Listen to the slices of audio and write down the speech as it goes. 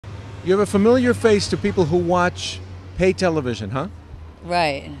You have a familiar face to people who watch pay television, huh?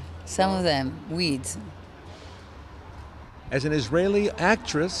 Right. Some of them, weeds. As an Israeli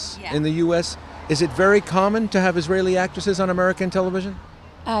actress Yeah. in the U.S., is it very common to have Israeli actresses on American television?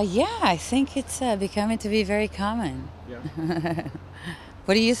 Yeah, I think it's becoming to be very common. Yeah.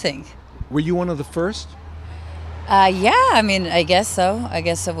 What do you think? Were you one of the first? Yeah, I mean, I guess so. I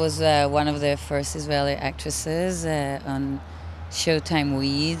guess I was one of the first Israeli actresses on Showtime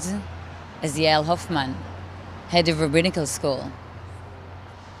Weeds as Yael Hoffman, head of rabbinical school.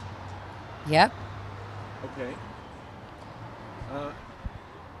 Yep. Okay.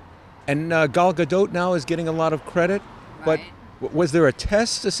 And Gal Gadot now is getting a lot of credit, but Right. was there a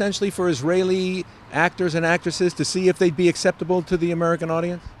test essentially for Israeli actors and actresses to see if they'd be acceptable to the American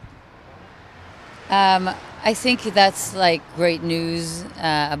audience? I think that's like great news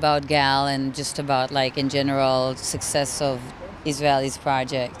about Gal and just about like in general success of Israelis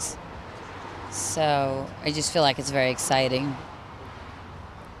projects. So I just feel like it's very exciting.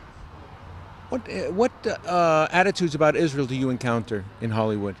 What attitudes about Israel do you encounter in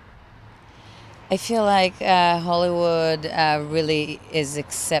Hollywood? I feel like Hollywood really is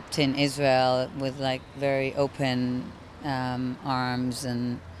accepting Israel with like very open arms,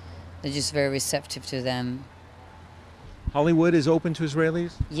 and they're just very receptive to them. Hollywood is open to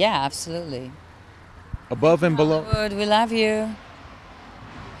Israelis, Yeah, absolutely. above and below. Hollywood, we love you.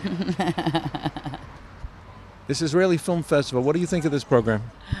 This Israeli Film Festival. What do you think of this program?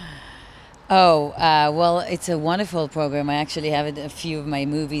 Oh, well, it's a wonderful program. I actually have a few of my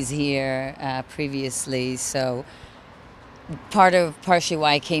movies here previously. So partially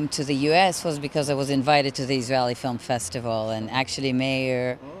why I came to the U.S. was because I was invited to the Israeli Film Festival, and actually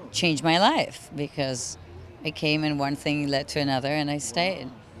Mayor changed my life because I came and one thing led to another, and I stayed.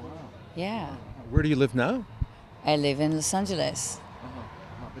 Yeah, Where do you live now? I live in Los Angeles.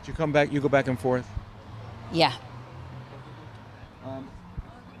 But you come back, you go back and forth. Yeah.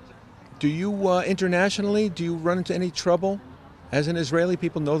 Do you internationally? Do you run into any trouble as an Israeli?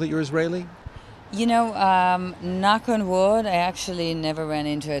 People know that you're Israeli. You know, knock on wood, I actually never ran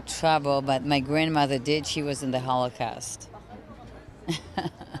into a trouble, but my grandmother did. She was in the Holocaust.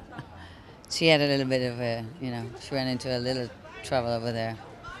 She had a little bit of a, she ran into a little trouble over there.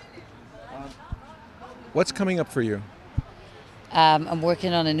 What's coming up for you? I'm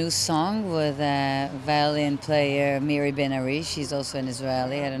working on a new song with a violin player, Miri Ben Ari. She's also an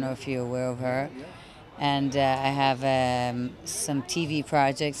Israeli. I don't know if you're aware of her. And I have some TV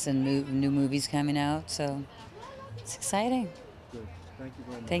projects and new movies coming out, so it's exciting. Good. Thank you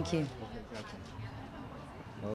very much. Thank you. Okay, gotcha.